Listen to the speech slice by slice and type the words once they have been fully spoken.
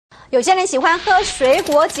有些人喜欢喝水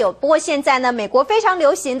果酒，不过现在呢，美国非常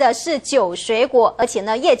流行的是酒水果，而且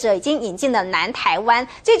呢，业者已经引进了南台湾。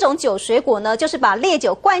这种酒水果呢，就是把烈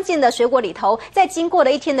酒灌进的水果里头，在经过了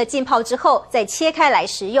1天的浸泡之后，再切开来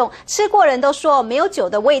食用。吃过人都说没有酒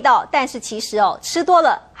的味道，但是其实吃多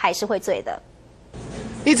了还是会醉的。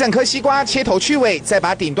 一整颗西瓜切头去尾，再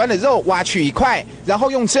把顶端的肉挖去1块，然后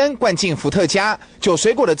用针灌进伏特加。酒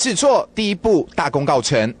水果的制作第一步大功告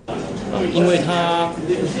成。因为它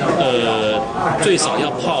最少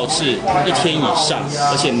要泡是1天以上，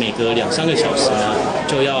而且每隔2-3个小时呢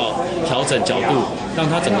就要调整角度，让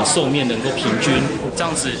它整个寿面能够平均，这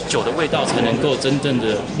样子酒的味道才能够真正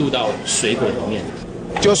的入到水果里面。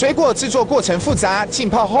 酒水果制作过程复杂，浸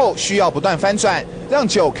泡后需要不断翻转，让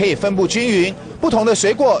酒可以分布均匀。不同的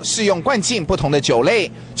水果适用灌进不同的酒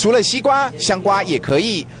类，除了西瓜、香瓜也可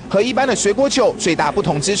以。和一般的水果酒最大不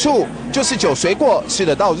同之处，就是酒水果吃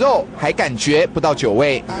得到肉，还感觉不到酒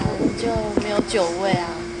味。就没有酒味啊，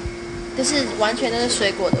就是完全都是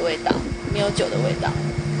水果的味道，没有酒的味道。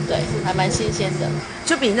对，还蛮新鲜的，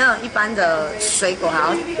就比那种一般的水果还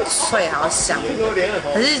要脆，还要香。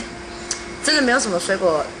可是。 真的没有什么水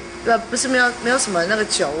果，不是没有什么那个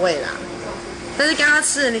酒味啦。但是刚刚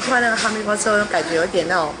吃了一块那个哈密瓜之后，感觉有点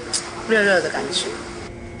那种热热的感觉。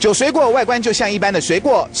酒水果外观就像一般的水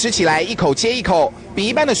果，吃起来一口接一口，比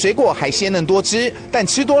一般的水果还鲜嫩多汁，但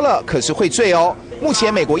吃多了可是会醉哦。目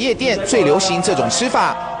前美国夜店最流行这种吃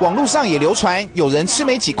法，网络上也流传有人吃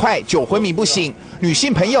没几块就昏迷不醒，女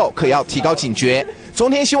性朋友可要提高警觉。中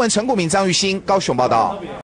天新闻陈谷明、张玉兴高雄报道。